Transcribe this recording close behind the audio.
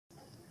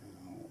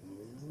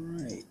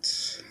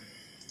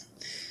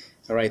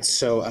Alright,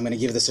 so I'm going to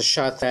give this a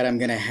shot that I'm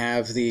going to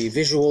have the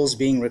visuals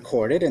being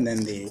recorded and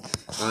then the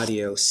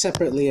audio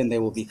separately, and they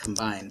will be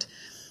combined.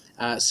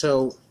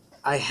 So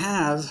I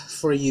have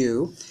for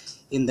you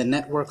in the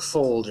network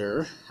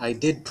folder, I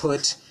did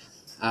put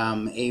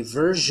a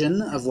version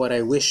of what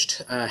I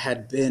wished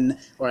had been,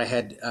 or I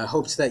had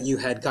hoped that you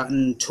had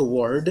gotten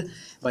toward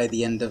by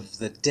the end of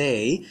the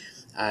day.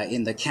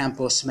 In the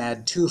Campos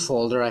Mad 2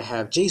 folder, I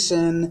have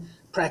JSON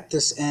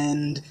Practice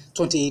End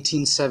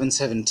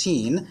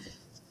 2018-717.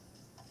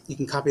 You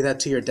can copy that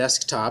to your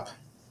desktop.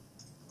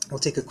 We'll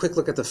take a quick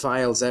look at the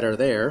files that are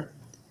there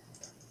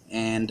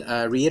and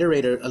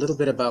reiterate a little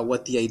bit about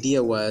what the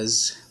idea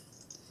was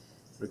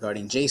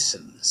regarding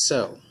JSON.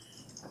 So,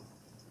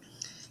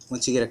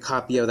 once you get a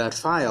copy of that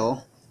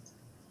file,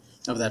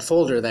 of that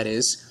folder that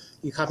is,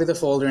 you copy the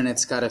folder and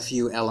it's got a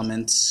few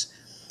elements.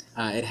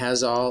 It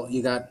has all,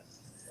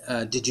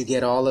 did you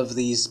get all of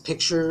these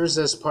pictures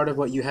as part of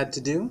what you had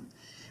to do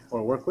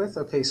or work with?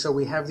 Okay, so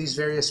we have these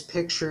various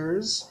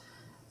pictures,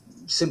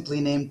 simply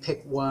named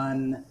pick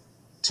 1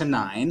 to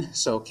 9.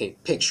 So, okay,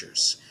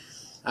 pictures.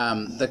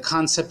 The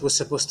concept was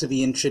supposed to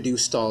be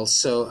introduced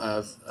also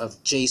of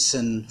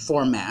JSON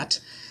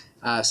format.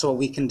 So what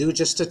we can do,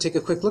 just to take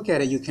a quick look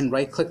at it, you can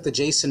right-click the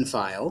JSON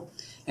file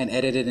and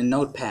edit it in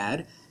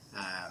Notepad.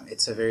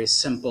 It's a very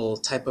simple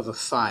type of a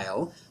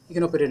file. You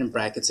can open it in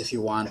brackets if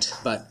you want,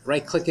 but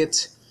right-click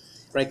it,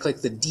 right-click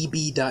the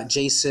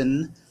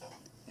db.json,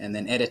 and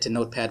then edit to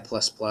Notepad++.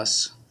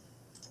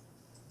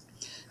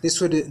 This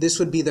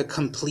would be the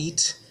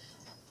complete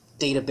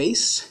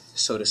database,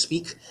 so to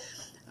speak.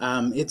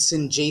 It's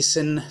in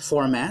JSON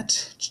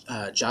format,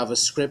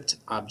 JavaScript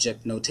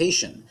object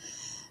notation.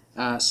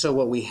 So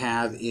what we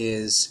have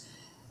is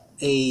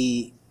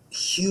a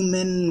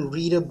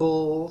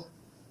human-readable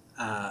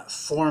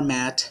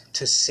format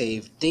to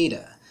save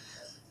data.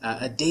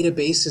 A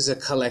database is a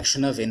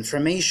collection of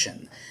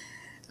information.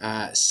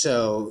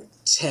 So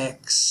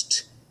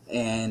text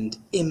and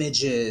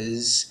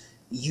images,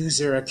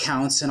 user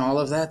accounts, and all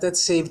of that,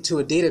 that's saved to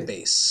a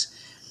database.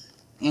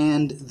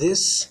 And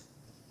this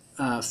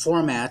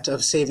format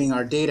of saving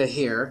our data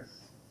here,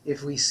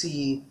 if we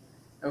see,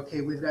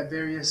 okay, we've got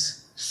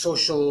various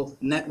social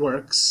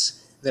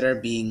networks that are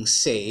being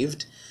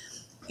saved,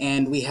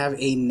 and we have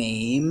a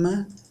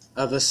name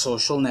of a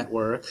social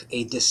network,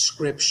 a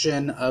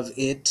description of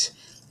it,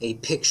 a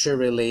picture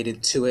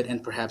related to it,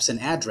 and perhaps an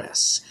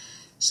address.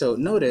 So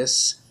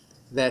notice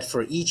that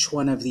for each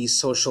one of these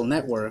social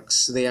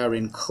networks, they are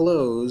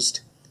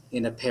enclosed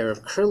in a pair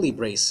of curly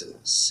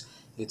braces.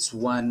 It's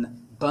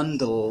one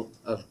bundle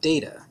of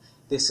data.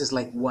 This is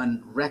like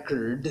one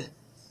record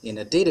in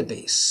a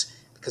database,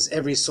 because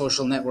every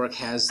social network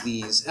has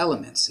these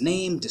elements: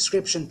 name,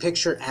 description,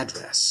 picture,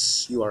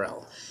 address,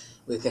 URL.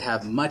 We could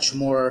have much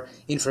more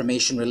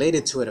information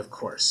related to it, of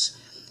course.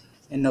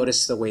 And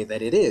notice the way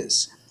that it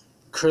is.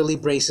 Curly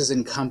braces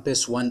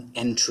encompass one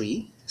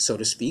entry, so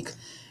to speak,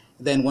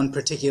 then one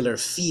particular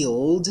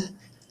field.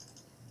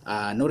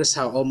 Notice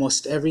how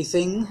almost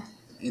everything,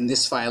 in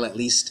this file at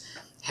least,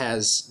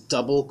 has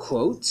double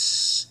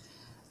quotes.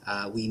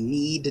 We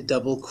need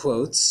double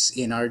quotes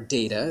in our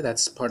data.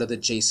 That's part of the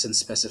JSON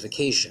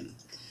specification.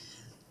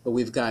 But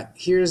we've got,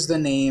 here's the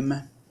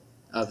name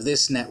of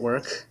this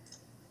network,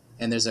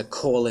 and there's a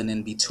colon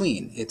in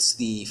between. It's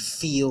the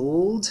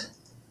field,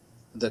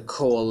 the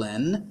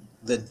colon,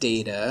 the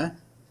data,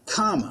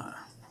 comma.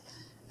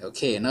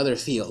 Okay, another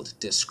field,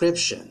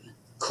 description,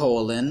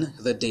 colon,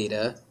 the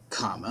data,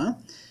 comma.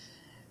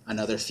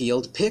 Another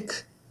field,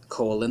 pick,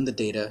 colon, the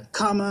data,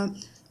 comma.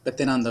 But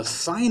then on the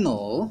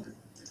final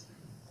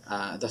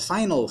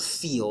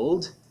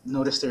field,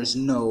 notice there's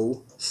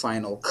no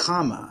final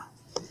comma.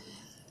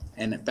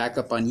 And back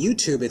up on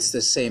YouTube, it's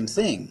the same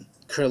thing.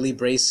 Curly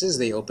braces,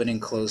 they open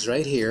and close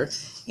right here,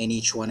 and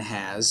each one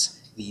has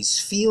these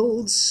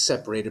fields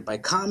separated by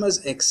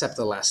commas except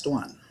the last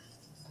one.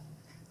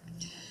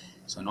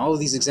 So in all of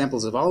these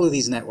examples of all of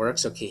these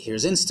networks, okay,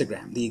 here's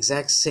Instagram, the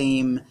exact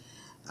same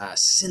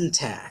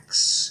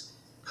syntax.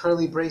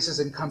 Curly braces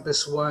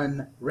encompass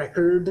one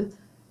record,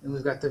 and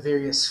we've got the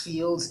various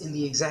fields in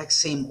the exact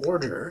same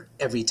order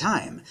every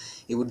time.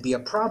 It would be a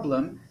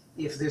problem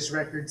if this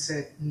record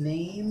said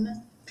name,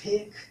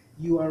 pick,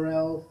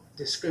 URL,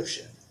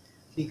 description,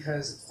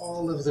 because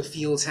all of the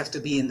fields have to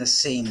be in the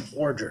same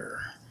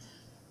order.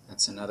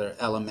 That's another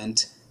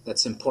element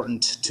that's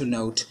important to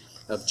note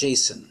of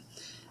JSON.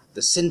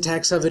 The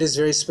syntax of it is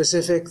very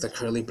specific, the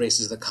curly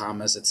braces, the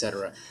commas,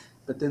 etc.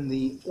 But then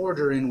the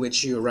order in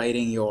which you're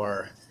writing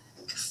your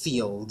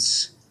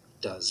fields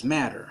does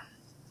matter.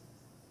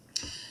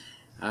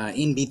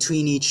 In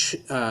between each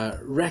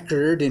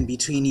record, in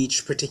between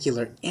each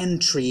particular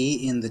entry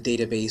in the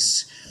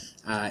database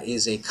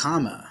is a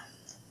comma.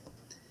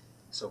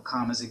 So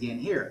commas again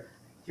here.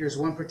 Here's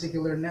one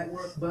particular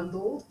network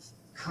bundle,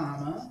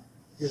 comma.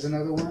 Here's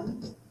another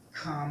one,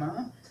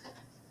 comma.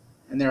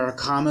 And there are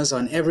commas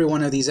on every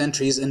one of these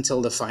entries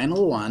until the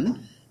final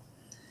one,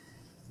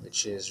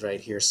 which is right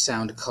here,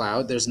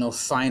 SoundCloud. There's no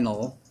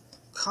final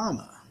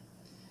comma.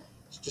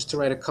 just to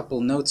write a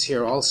couple notes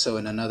here also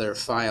in another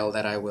file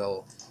that I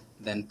will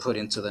then put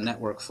into the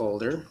network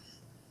folder.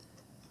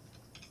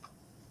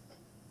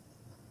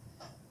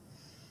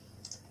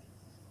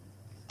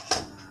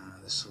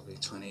 This will be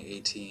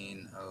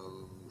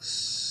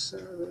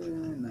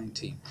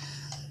 2018-07-19.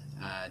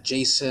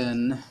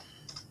 JSON,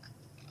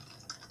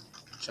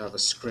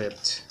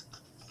 JavaScript,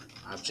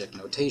 object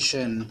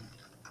notation,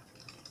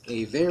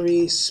 a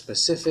very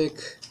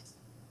specific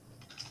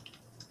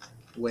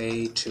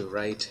way to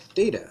write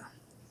data,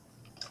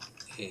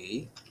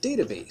 a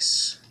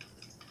database.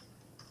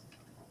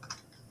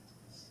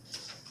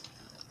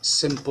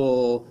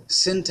 Simple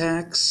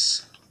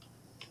syntax,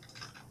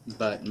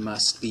 but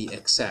must be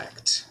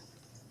exact.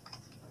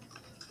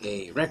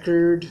 A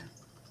record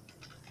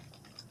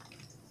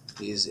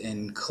is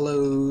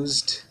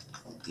enclosed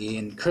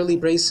in curly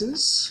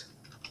braces.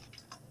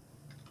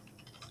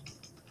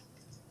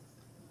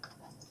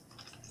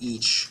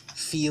 Each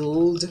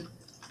field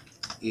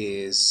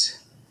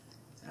is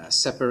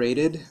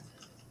separated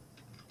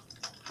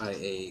by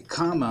a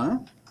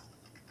comma,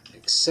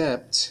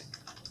 except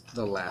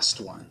the last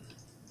one.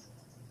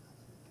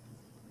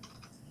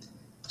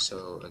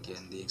 So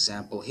again, the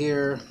example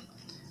here,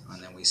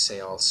 and then we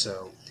say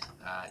also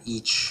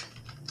each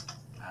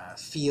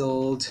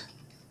field,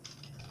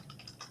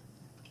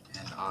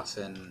 and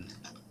often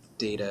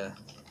data,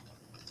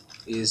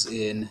 is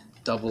in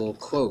double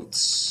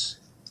quotes,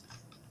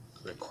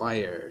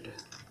 required.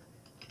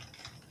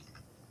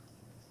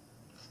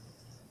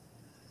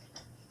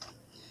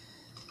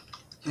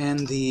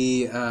 And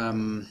the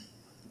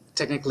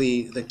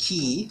technically the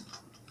key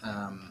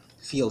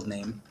field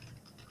name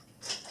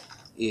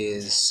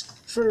is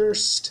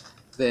first,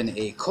 then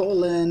a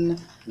colon,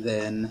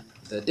 then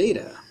the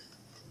data.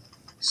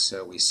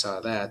 So we saw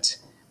that.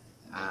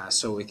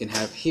 So we can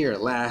have here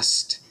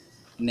last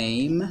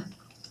name,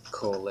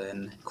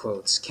 colon,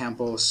 quotes,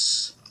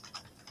 Campos,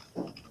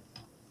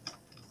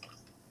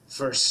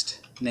 first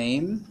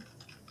name,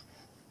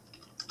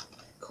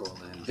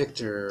 colon,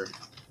 Victor,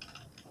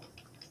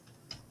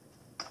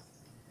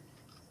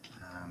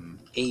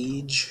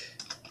 age,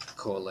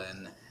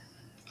 colon,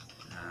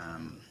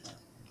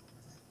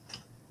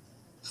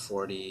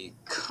 40,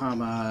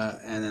 comma,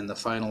 and then the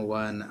final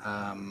one,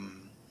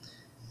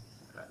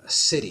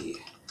 city,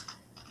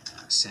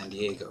 San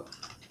Diego.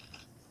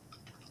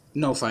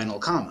 No final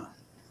comma.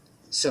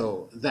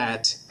 So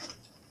that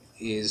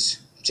is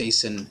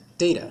JSON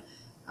data.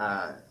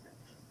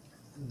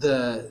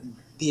 The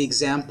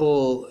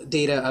example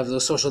data of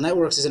those social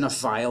networks is in a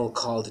file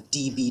called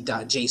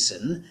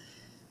db.json,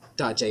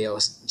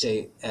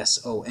 .json,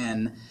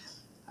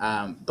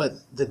 but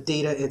the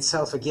data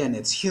itself, again,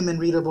 it's human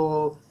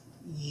readable.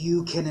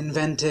 You can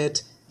invent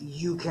it,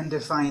 you can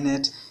define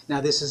it.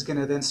 Now this is going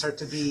to then start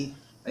to be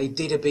a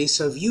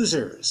database of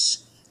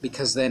users,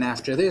 because then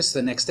after this,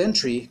 the next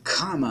entry,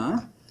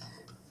 comma,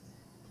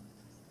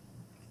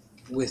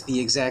 with the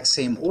exact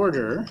same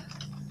order,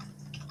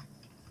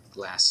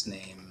 last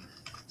name,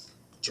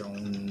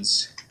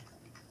 Jones,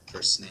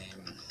 first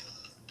name,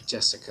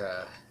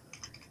 Jessica,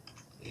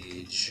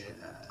 age,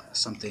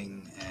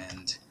 something,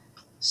 and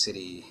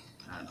city,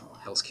 I don't know,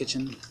 Hell's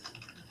Kitchen.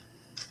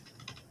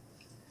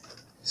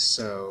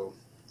 So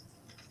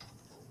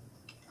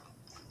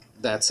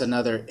that's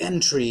another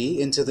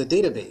entry into the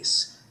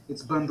database.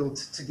 It's bundled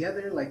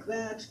together like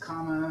that,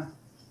 comma,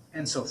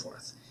 and so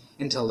forth,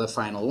 until the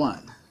final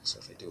one. So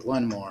if I do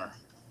one more,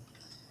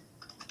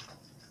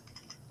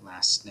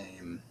 last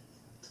name,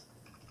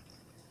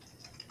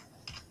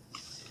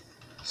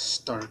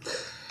 Stark,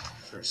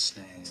 first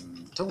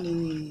name,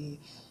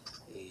 Tony,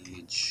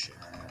 age,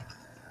 I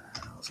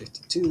don't know,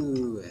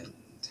 52, and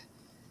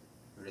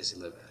where does he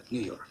live at?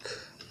 New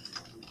York.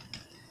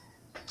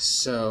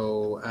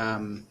 So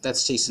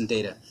that's JSON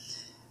data.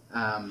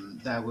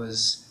 That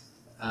was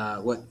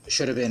what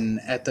should have been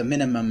at the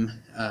minimum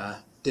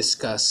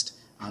discussed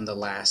on the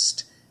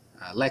last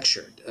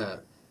lecture.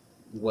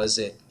 Was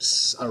it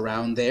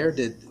around there?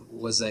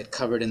 Was that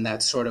covered in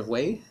that sort of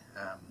way?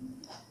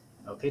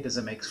 Okay. Does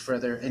it make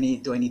further any?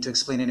 Do I need to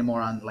explain any more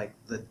on like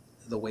the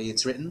way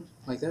it's written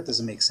like that? Does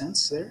it make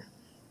sense there?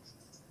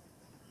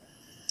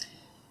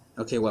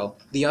 Okay. Well,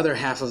 the other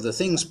half of the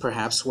things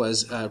perhaps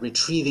was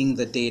retrieving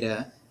the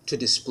data to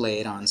display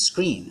it on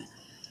screen.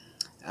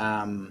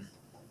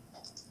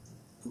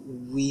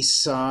 We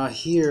saw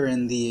here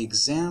in the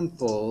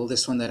example,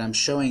 this one that I'm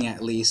showing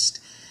at least,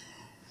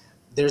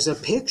 there's a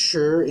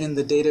picture in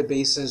the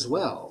database as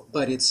well,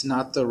 but it's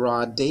not the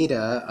raw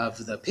data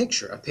of the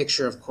picture. A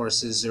picture, of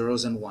course, is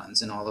zeros and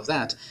ones and all of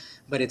that,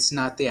 but it's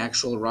not the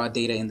actual raw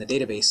data in the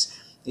database.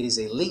 It is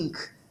a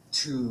link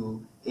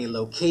to a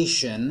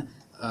location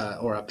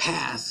or a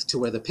path to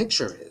where the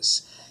picture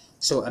is.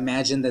 So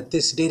imagine that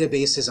this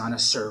database is on a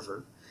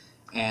server,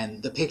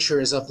 and the picture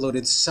is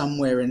uploaded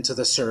somewhere into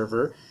the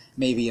server,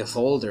 maybe a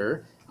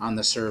folder on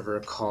the server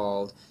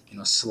called,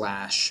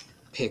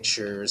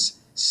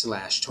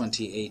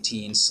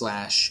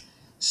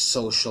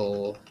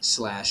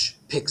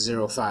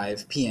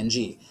 /pictures/2018/social/pic05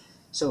 PNG.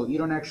 So you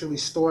don't actually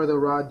store the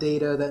raw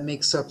data that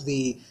makes up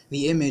the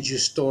image. You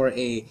store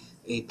a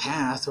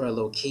path or a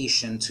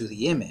location to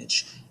the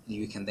image.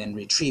 You can then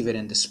retrieve it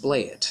and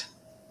display it.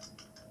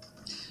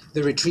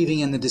 The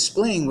retrieving and the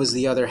displaying was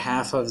the other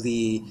half of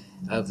the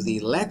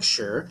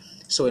lecture.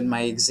 So in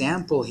my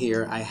example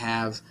here, I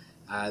have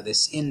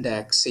this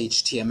index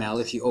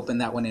HTML. If you open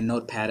that one in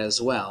Notepad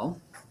as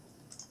well,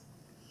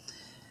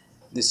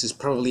 this is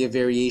probably a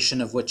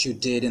variation of what you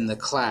did in the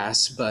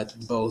class, but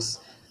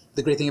both.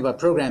 The great thing about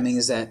programming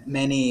is that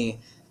many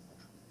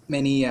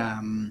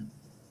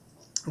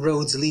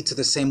roads lead to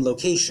the same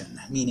location,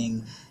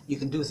 meaning you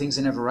can do things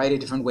in a variety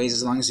of different ways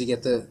as long as you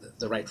get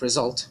the right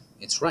result.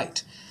 It's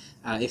right.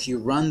 If you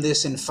run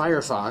this in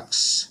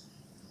Firefox,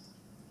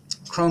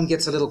 Chrome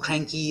gets a little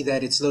cranky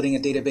that it's loading a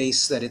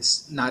database that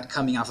it's not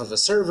coming off of a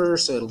server,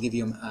 so it'll give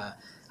you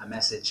a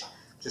message.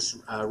 Just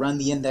run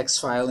the index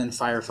file in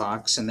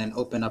Firefox and then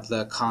open up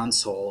the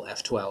console,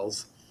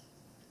 F12.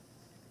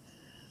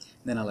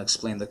 Then I'll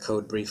explain the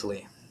code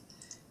briefly.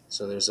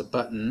 So there's a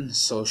button,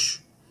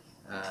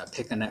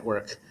 pick a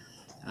network.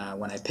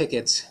 When I pick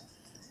it,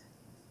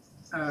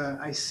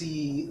 I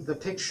see the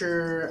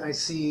picture, I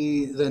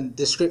see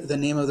the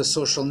name of the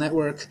social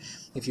network.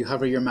 If you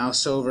hover your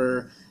mouse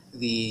over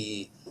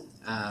the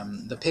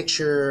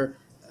picture,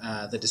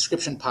 the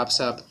description pops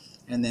up,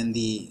 and then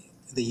the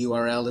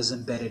URL is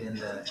embedded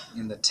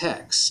in the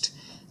text.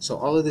 So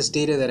all of this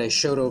data that I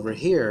showed over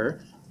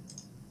here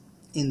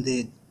in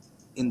the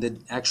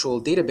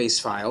actual database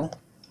file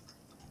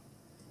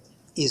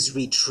is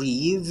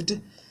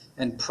retrieved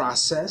and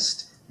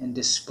processed and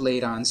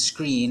displayed on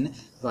screen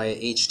via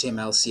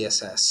HTML,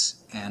 CSS,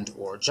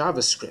 and/or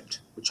JavaScript,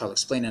 which I'll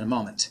explain in a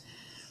moment.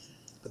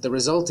 But the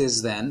result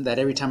is then that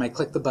every time I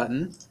click the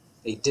button,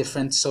 a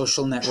different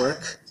social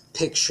network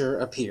picture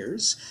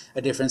appears,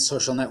 a different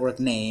social network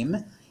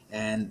name,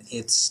 and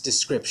its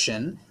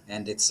description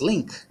and its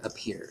link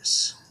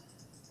appears.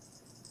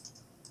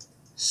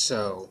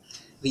 So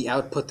the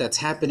output that's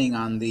happening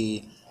on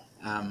the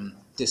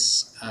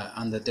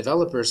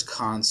developer's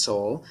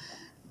console,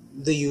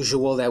 the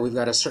usual that we've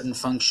got a certain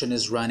function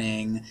is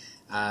running,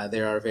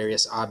 there are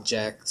various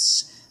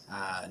objects,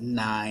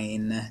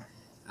 9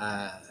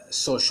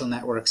 social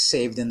networks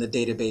saved in the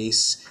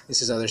database.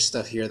 This is other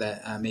stuff here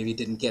that maybe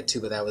didn't get to,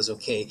 but that was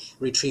okay.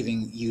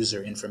 Retrieving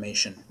user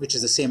information, which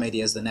is the same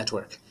idea as the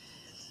network.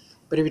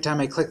 But every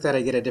time I click that,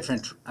 I get a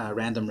different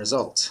random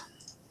result.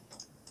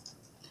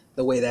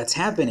 The way that's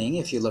happening,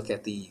 if you look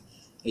at the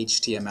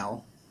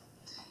HTML,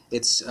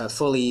 it's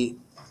fully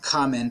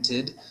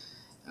commented,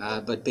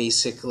 but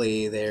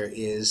basically there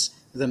is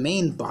the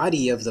main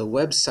body of the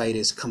website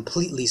is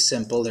completely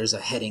simple. There's a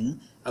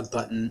heading, a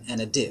button, and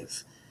a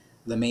div.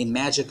 The main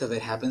magic of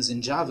it happens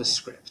in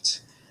JavaScript.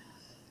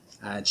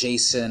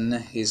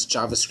 JSON is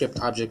JavaScript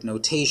object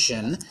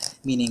notation,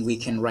 meaning we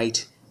can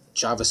write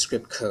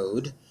JavaScript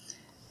code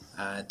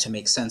to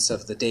make sense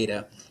of the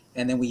data.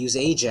 And then we use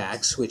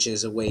AJAX, which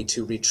is a way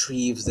to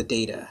retrieve the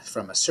data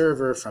from a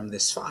server, from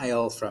this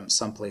file, from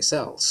someplace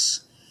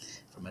else,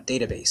 from a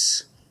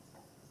database.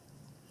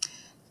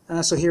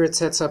 So here it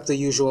sets up the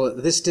usual.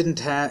 This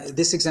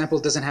example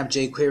doesn't have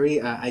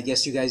jQuery. I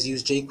guess you guys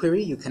use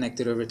jQuery. You connect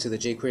it over to the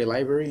jQuery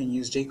library and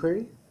use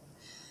jQuery.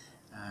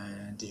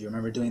 Did you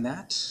remember doing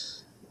that?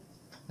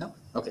 No?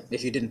 Okay.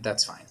 If you didn't,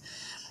 that's fine.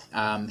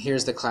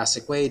 Here's the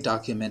classic way,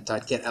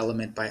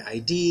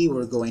 document.getElementById.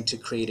 We're going to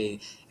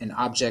create an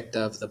object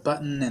of the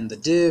button and the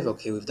div.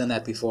 Okay, we've done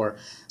that before.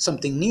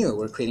 Something new,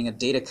 we're creating a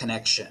data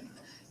connection,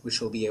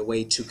 which will be a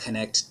way to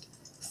connect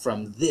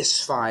from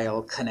this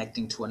file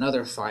connecting to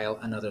another file,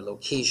 another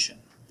location.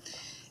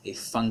 A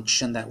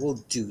function that will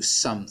do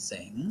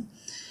something,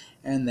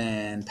 and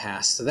then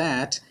past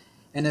that,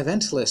 an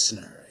event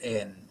listener,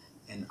 an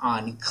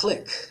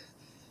on-click.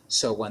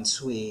 So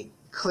once we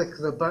click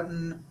the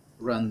button,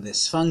 run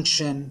this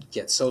function,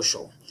 get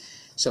social.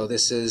 So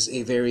this is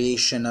a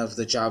variation of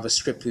the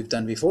JavaScript we've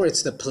done before.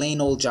 It's the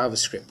plain old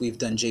JavaScript. We've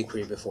done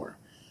jQuery before.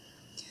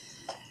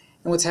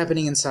 And what's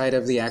happening inside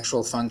of the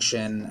actual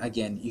function,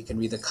 again, you can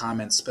read the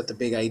comments, but the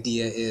big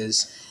idea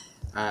is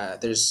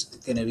there's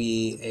going to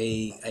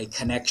be a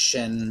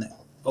connection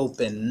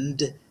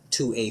opened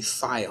to a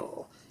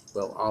file.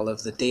 Well, all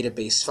of the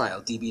database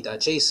file,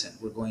 db.json,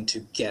 we're going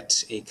to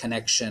get a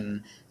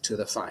connection to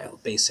the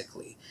file,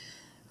 basically.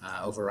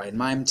 Override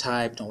MIME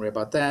type, don't worry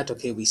about that.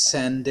 Okay, we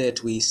send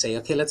it, we say,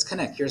 okay, let's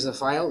connect. Here's the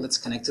file, let's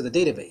connect to the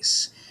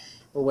database.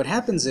 Well, what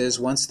happens is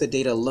once the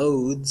data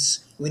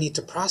loads, we need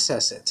to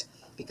process it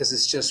because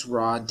it's just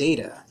raw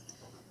data.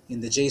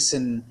 In the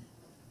JSON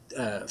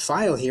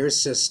file here,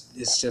 it's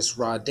just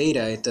raw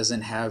data. It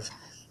doesn't have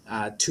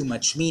too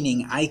much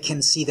meaning. I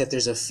can see that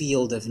there's a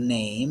field of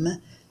name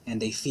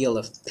and a field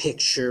of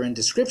picture and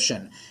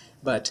description,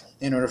 but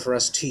in order for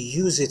us to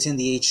use it in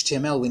the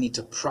HTML, we need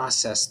to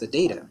process the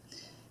data.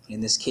 In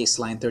this case,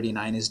 line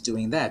 39 is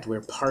doing that. We're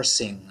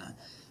parsing,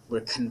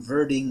 we're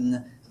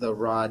converting the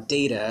raw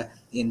data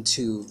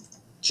into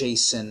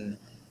JSON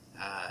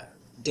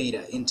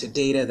data, into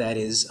data that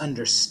is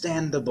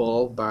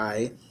understandable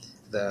by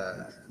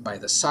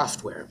the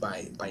software,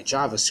 by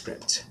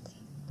JavaScript.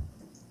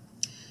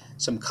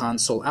 Some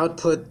console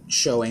output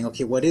showing,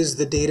 okay, what is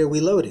the data we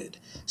loaded?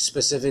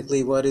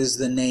 Specifically, what is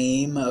the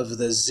name of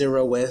the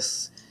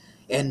 0th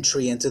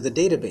entry into the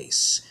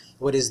database?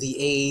 What is the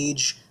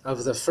age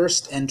of the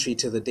first entry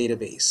to the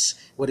database?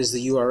 What is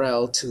the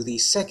URL to the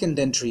second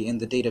entry in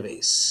the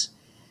database?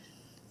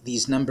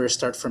 These numbers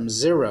start from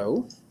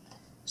 0,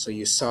 so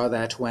you saw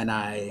that when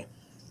I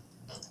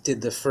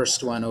did the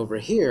first one over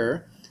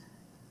here,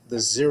 the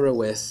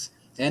 0th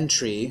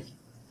entry,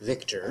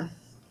 Victor,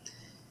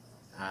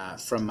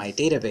 from my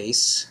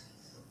database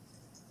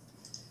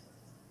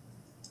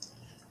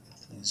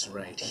is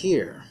right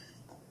here.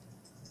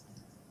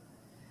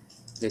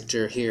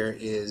 Victor here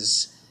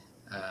is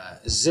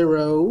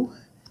 0,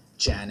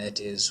 Janet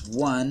is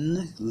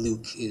 1,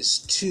 Luke is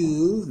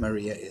 2,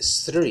 Maria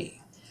is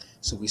 3.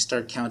 So we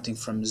start counting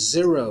from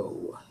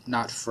 0,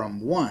 not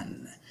from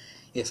 1.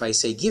 If I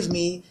say, give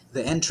me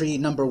the entry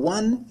number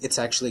 1, it's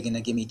actually going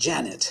to give me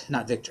Janet,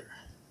 not Victor.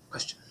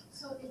 Question?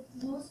 So it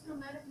knows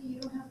grammatically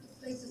you don't have to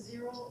place a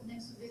 0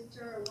 next to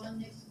Victor or 1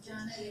 next to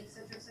Janet,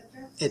 etc.,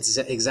 etc.? It's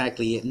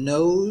exactly. It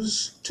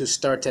knows to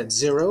start at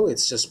 0.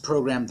 It's just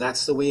programmed.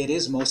 That's the way it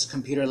is. Most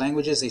computer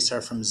languages, they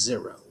start from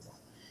 0.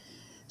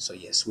 So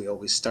yes, we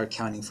always start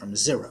counting from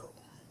 0.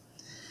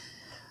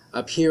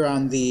 Up here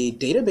on the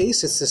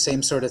database, it's the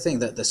same sort of thing,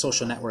 the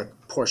social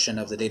network portion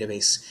of the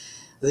database.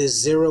 The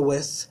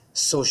 0th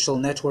social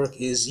network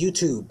is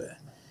YouTube.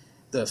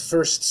 The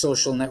first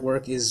social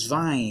network is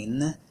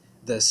Vine.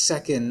 The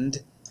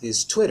second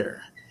is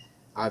Twitter.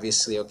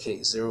 Obviously,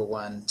 okay, 0,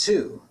 1,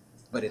 2,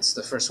 but it's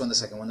the first one, the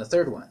second one, the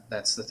third one.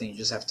 That's the thing you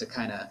just have to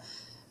kind of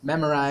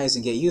memorize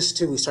and get used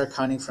to. We start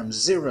counting from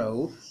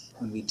 0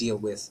 when we deal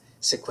with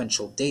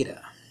sequential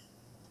data.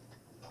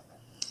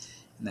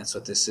 And that's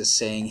what this is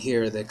saying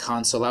here, the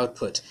console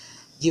output.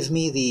 Give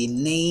me the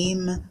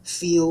name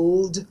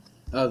field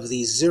of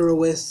the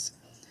 0th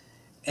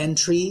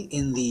entry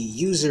in the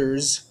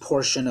users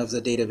portion of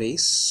the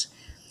database.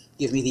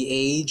 Give me the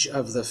age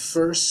of the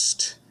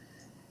first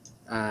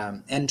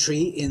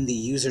entry in the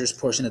users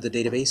portion of the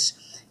database.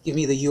 Give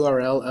me the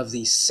URL of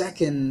the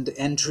second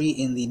entry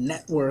in the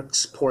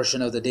networks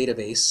portion of the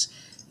database.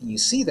 And you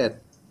see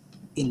that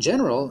in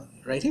general,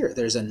 right here,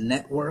 there's a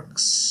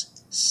networks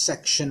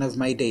section of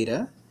my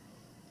data,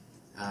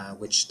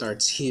 which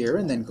starts here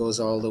and then goes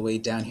all the way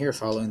down here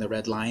following the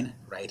red line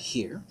right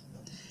here.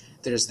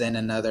 There's then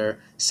another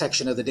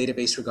section of the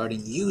database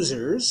regarding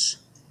users,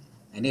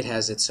 and it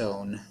has its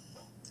own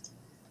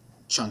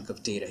chunk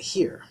of data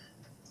here.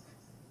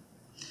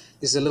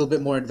 This is a little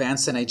bit more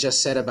advanced than I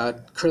just said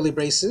about curly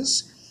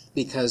braces,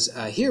 because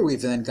here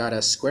we've then got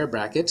a square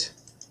bracket.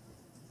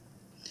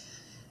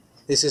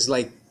 This is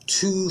like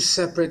two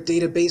separate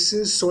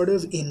databases, sort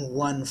of, in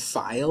one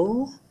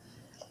file.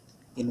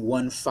 In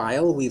one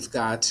file, we've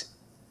got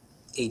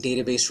a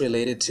database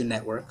related to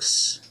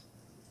networks.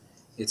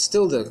 It's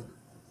still the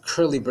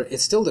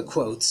it's still the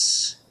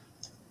quotes,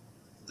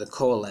 the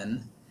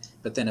colon,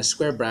 but then a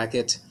square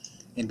bracket.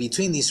 And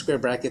between these square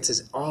brackets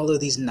is all of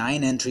these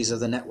 9 entries of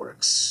the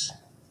networks,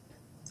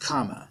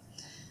 comma,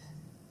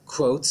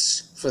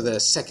 quotes for the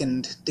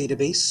second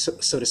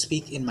database, so to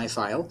speak, in my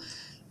file,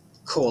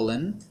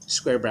 colon,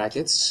 square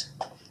brackets,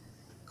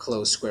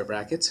 close square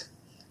bracket.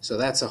 So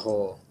that's a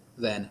whole,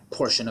 then,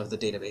 portion of the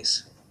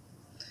database.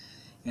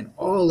 And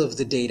all of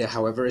the data,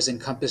 however, is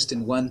encompassed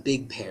in one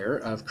big pair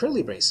of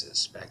curly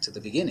braces, back to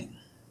the beginning.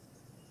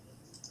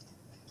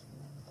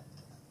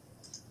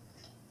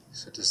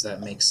 So does that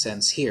make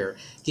sense here?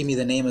 Give me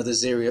the name of the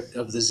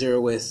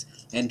 0th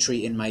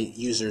entry in my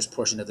users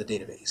portion of the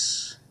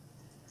database.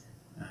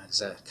 Does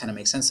that kind of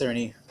make sense there?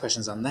 Any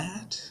questions on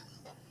that?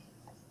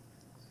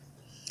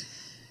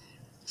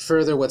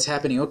 Further, what's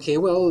happening? Okay,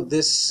 well,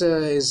 this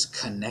is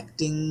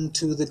connecting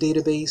to the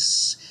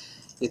database.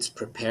 It's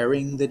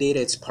preparing the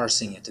data. It's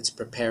parsing it. It's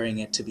preparing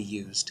it to be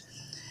used.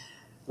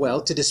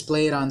 Well, to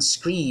display it on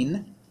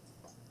screen,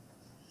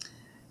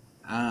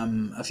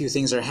 a few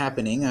things are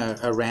happening.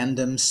 A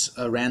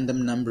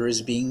random number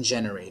is being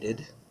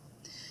generated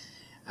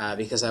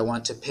because I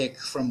want to pick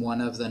from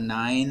one of the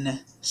 9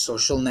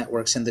 social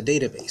networks in the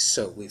database.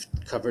 So we've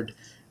covered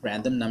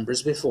random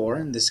numbers before,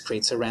 and this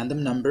creates a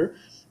random number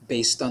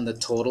based on the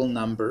total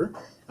number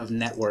of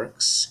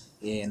networks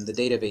in the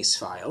database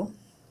file.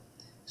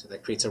 So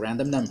that creates a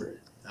random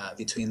number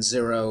between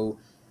 0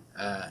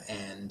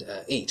 and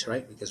 8,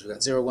 right? Because we've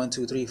got 0, 1,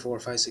 2, 3, 4,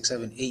 5, 6,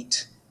 7,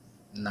 8,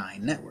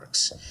 9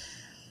 networks.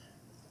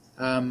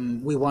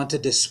 We want to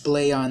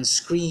display on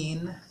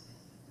screen.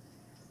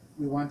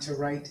 We want to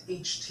write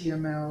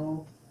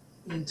HTML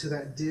into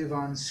that div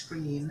on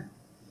screen.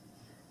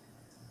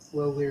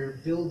 Well, we're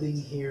building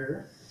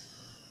here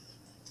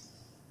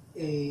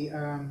a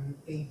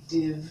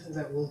div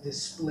that will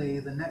display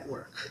the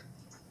network.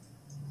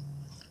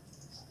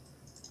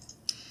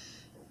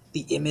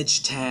 The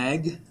image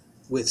tag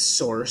with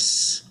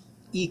source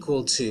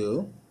equal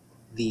to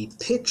the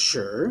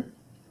picture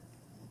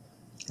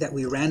that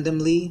we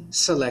randomly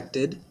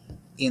selected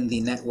in the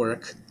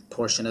network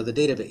portion of the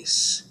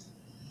database,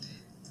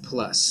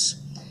 plus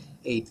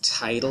a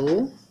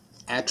title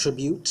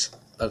attribute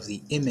of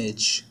the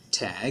image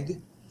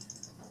tag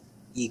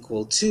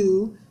equal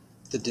to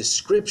the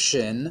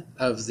description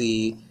of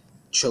the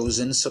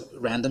chosen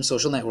random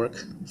social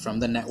network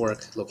from the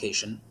network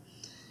location,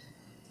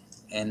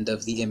 end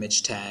of the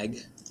image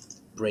tag,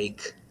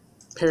 break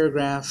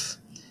paragraph,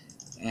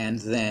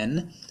 and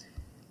then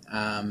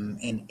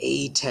an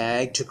A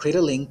tag to create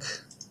a link,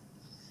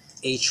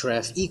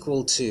 href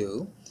equal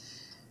to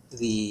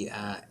the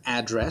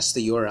address,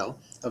 the URL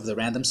of the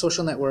random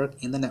social network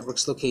in the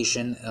network's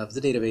location of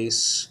the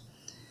database,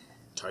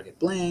 target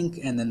blank,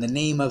 and then the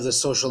name of the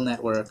social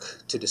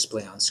network to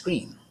display on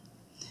screen.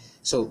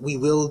 So we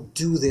will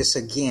do this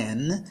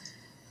again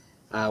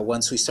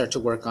once we start to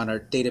work on our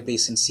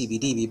database in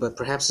CBDB, but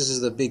perhaps this is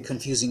the big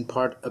confusing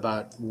part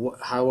about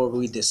how are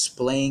we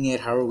displaying it,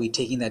 how are we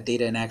taking that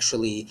data and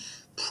actually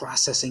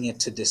processing it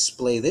to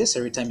display this.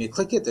 Every time you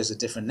click it, there's a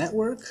different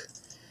network.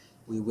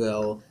 We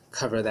will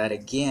cover that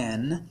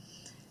again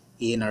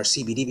in our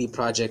CBDB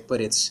project,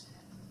 but it's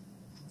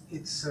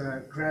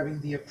grabbing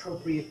the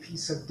appropriate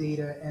piece of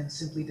data and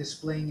simply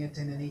displaying it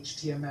in an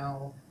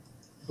HTML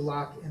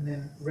block and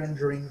then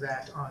rendering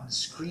that on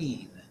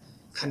screen,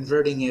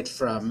 converting it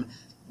from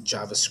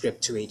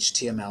JavaScript to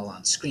HTML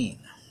on screen.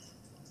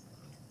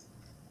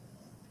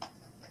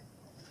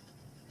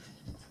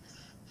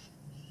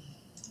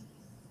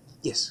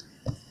 Yes?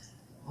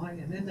 On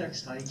an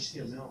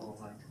index.html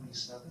line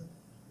 27,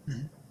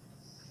 Mhm.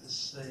 let's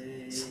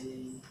say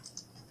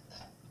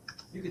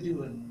you could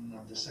do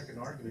on the second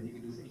argument, you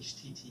could do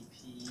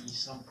HTTP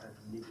something,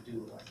 you could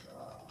do like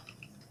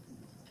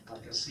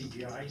a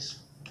CGI,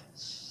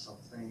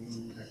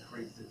 something that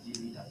creates the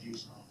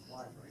db.json on the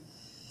fly, right?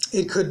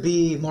 It could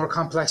be more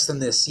complex than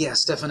this.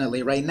 Yes,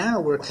 definitely. Right now,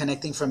 we're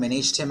connecting from an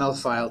HTML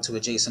file to a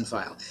JSON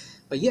file.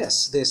 But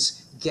yes,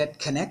 this GET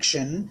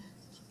connection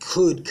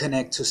could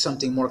connect to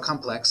something more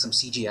complex, some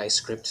CGI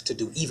script to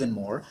do even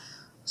more,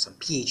 some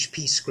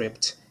PHP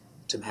script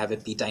to have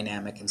it be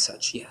dynamic and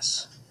such,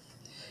 yes.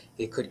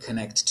 It could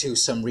connect to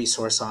some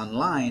resource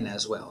online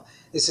as well.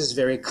 This is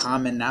very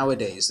common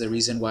nowadays. The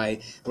reason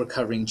why we're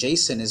covering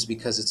JSON is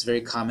because it's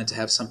very common to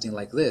have something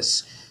like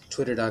this,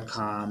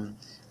 twitter.com,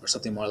 or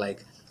something more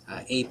like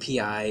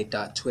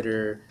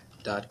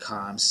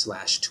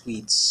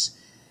api.twitter.com/tweets.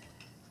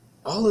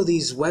 All of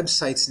these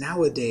websites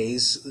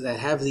nowadays that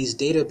have these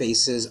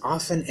databases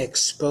often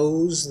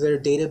expose their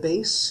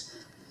database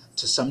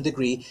to some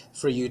degree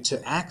for you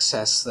to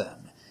access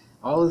them.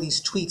 All of these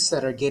tweets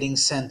that are getting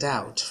sent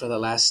out for the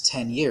last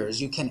 10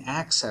 years, you can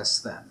access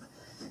them.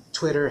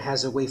 Twitter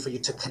has a way for you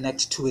to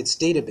connect to its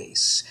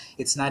database.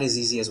 It's not as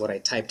easy as what I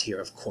typed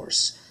here, of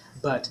course,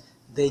 but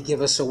they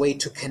give us a way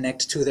to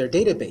connect to their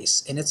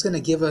database, and it's going to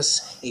give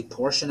us a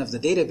portion of the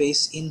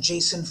database in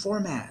JSON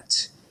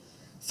format.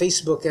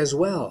 Facebook as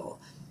well,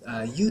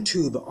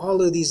 YouTube,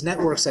 all of these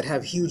networks that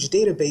have huge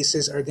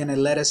databases are going to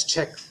let us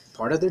check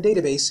part of their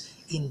database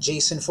in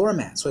JSON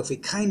format. So if we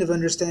kind of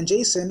understand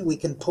JSON, we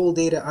can pull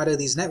data out of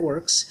these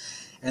networks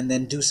and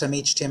then do some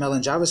HTML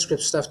and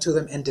JavaScript stuff to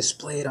them and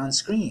display it on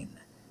screen.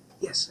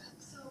 Yes?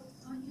 So,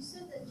 you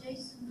said that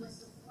JSON was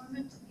the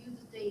format to view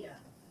the data,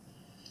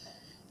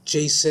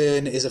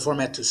 JSON is a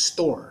format to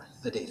store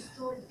the data.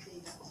 store the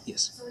data.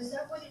 Yes. So is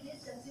that what it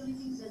is? That's the only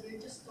thing, that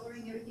you're just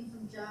storing everything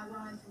from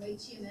Java and from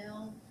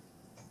HTML?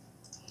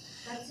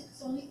 That's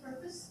its only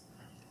purpose?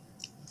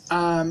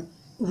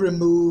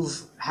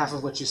 Remove half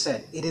of what you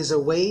said. It is a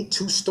way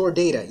to store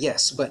data,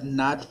 yes, but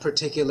not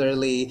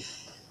particularly.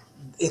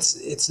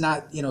 It's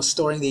not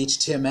storing the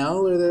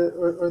HTML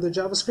or the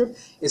JavaScript.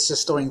 It's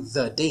just storing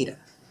the data.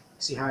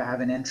 See how I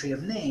have an entry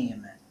of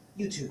name,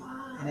 YouTube,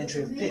 an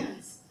entry of pig.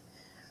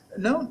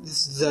 No,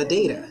 it's the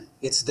data.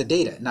 It's the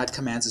data, not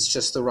commands. It's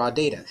just the raw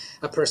data.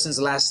 A person's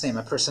last name,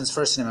 a person's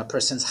first name, a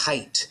person's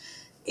height,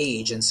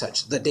 age, and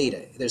such. The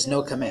data. There's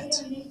no commands.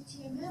 Data in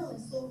HTML,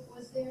 and so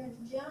was there in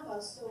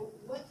Java. So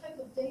what type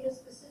of data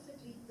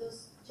specifically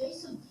does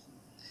JSON?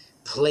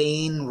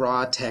 Plain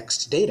raw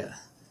text data.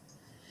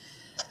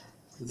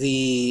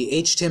 The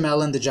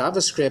HTML and the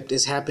JavaScript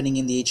is happening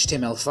in the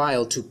HTML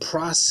file to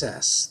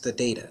process the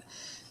data.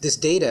 This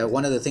data,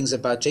 one of the things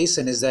about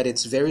JSON is that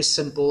it's very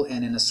simple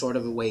and in a sort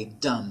of a way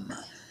dumb.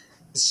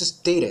 It's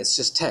just data, it's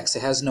just text.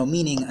 It has no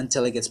meaning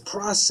until it gets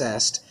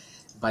processed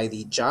by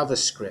the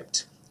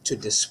JavaScript to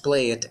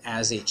display it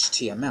as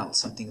HTML,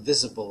 something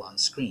visible on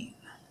screen.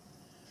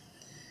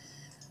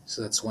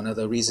 So that's one of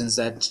the reasons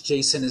that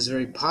JSON is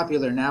very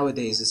popular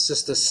nowadays. It's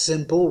just a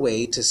simple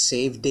way to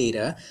save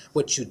data.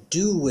 What you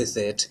do with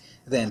it,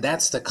 then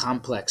that's the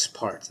complex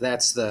part.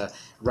 That's the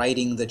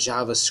writing the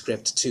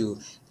JavaScript to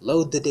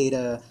load the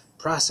data,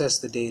 process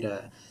the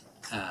data,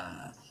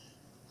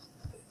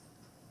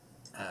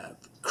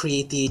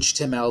 create the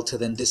HTML to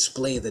then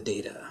display the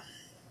data.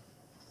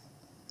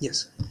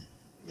 Yes?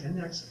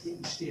 Index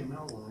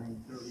HTML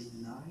line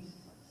 39.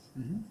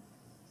 Mm-hmm.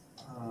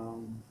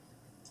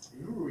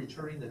 You were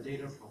returning the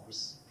data from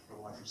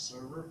like a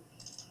server.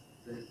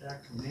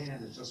 That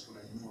command is just going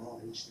to ignore all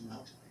the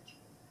HTML to page.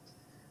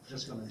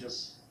 Just going to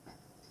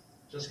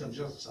just gonna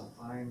just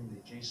find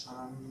the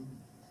JSON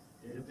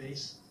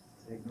database,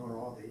 ignore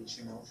all the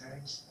HTML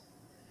tags?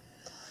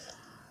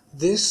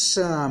 This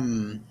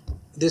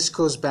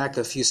goes back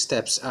a few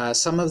steps.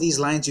 Some of these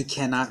lines you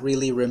cannot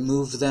really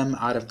remove them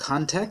out of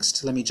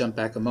context. Let me jump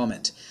back a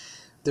moment.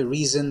 The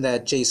reason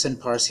that JSON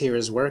parse here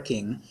is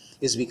working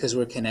is because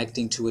we're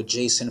connecting to a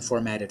JSON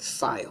formatted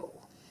file.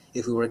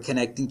 If we were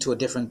connecting to a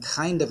different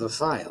kind of a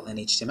file, an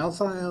HTML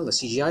file, a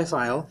CGI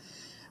file,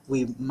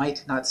 we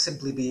might not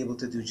simply be able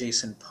to do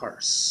JSON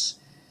parse.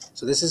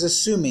 So this is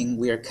assuming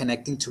we are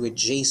connecting to a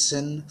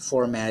JSON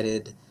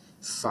formatted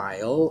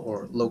file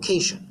or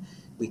location.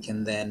 We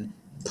can then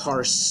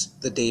parse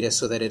the data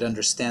so that it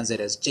understands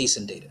it as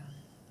JSON data.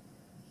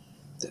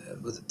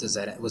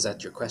 Was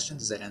that your question?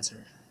 Does that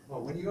answer?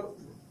 Well, when you go,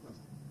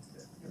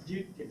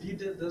 if you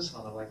did this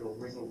on like a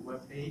regular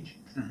web page,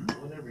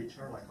 wouldn't it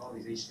return like all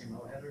these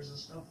HTML headers and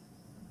stuff,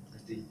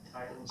 like the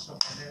title and stuff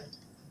like that?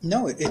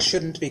 No, it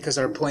shouldn't, because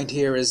our point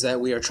here is that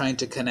we are trying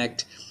to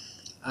connect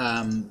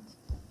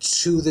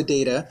to the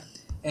data,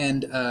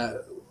 and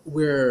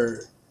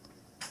we're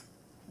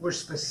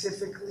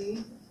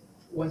specifically,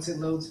 once it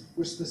loads,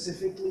 we're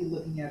specifically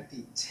looking at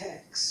the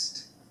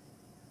text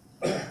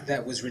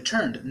that was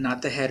returned,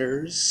 not the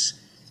headers,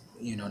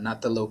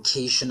 not the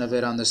location of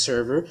it on the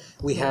server.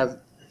 We have.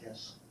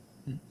 Yes.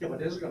 Yeah,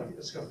 but it's gonna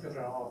fit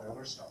out all the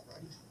other stuff,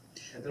 right?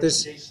 And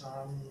There's a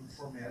JSON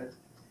formatted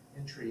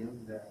entry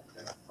in that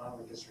file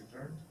that gets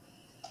returned.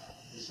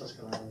 It's just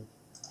gonna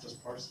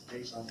parse the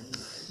JSON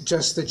in.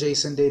 Just the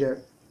JSON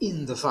data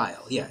in the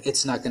file. Yeah,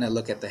 it's not going to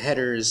look at the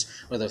headers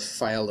or the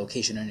file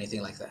location or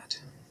anything like that.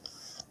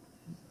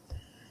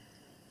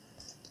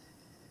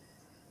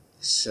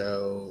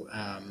 So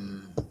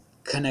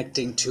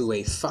connecting to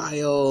a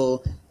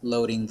file,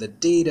 loading the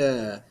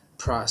data,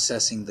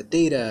 processing the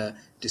data,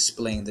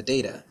 displaying the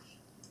data.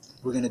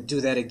 We're going to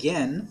do that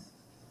again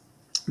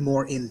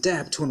more in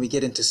depth when we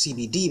get into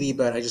CBDB,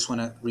 but I just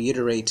want to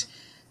reiterate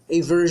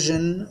a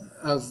version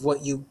of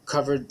what you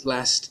covered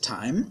last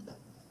time.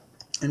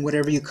 And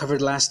whatever you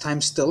covered last time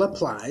still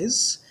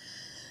applies.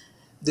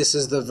 This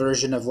is the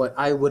version of what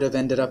I would have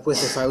ended up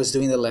with if I was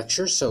doing the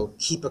lecture, so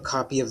keep a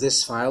copy of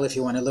this file if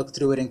you want to look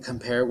through it and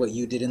compare what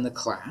you did in the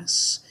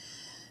class.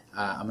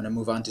 I'm going to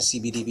move on to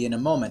CBDB in a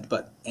moment,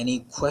 but any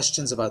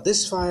questions about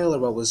this file or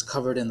what was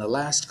covered in the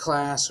last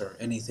class or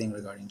anything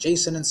regarding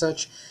JSON and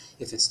such,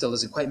 if it still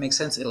doesn't quite make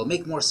sense, it'll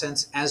make more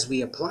sense as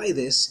we apply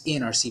this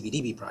in our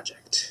CBDB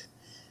project.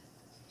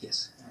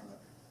 Yes?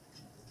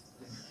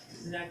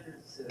 Is it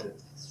accurate to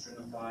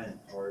stringify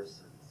and parse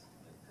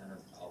are kind of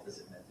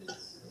opposite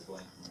methods of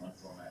going from one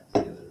format to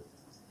the other?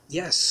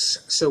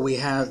 Yes, so we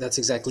have, that's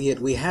exactly it.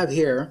 We have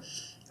here,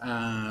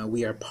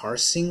 we are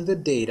parsing the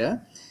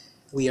data.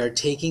 We are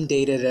taking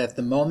data that at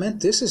the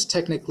moment, this is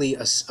technically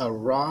a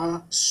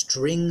raw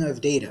string of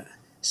data,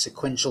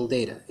 sequential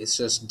data. It's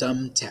just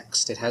dumb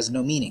text. It has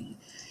no meaning.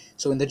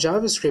 So in the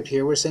JavaScript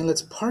here, we're saying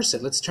let's parse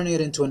it. Let's turn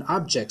it into an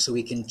object so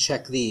we can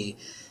check the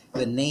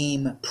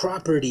name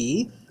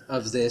property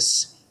of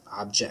this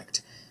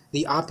object.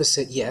 The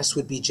opposite, yes,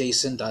 would be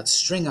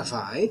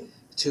JSON.stringify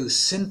to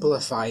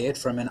simplify it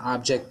from an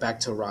object back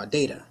to raw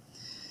data.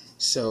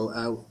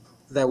 So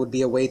that would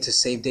be a way to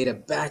save data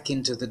back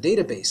into the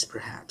database,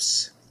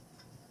 perhaps.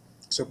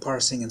 So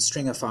parsing and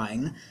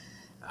stringifying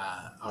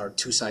are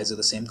two sides of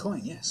the same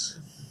coin, yes.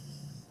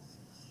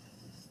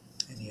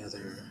 Any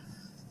other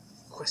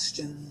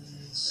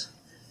questions?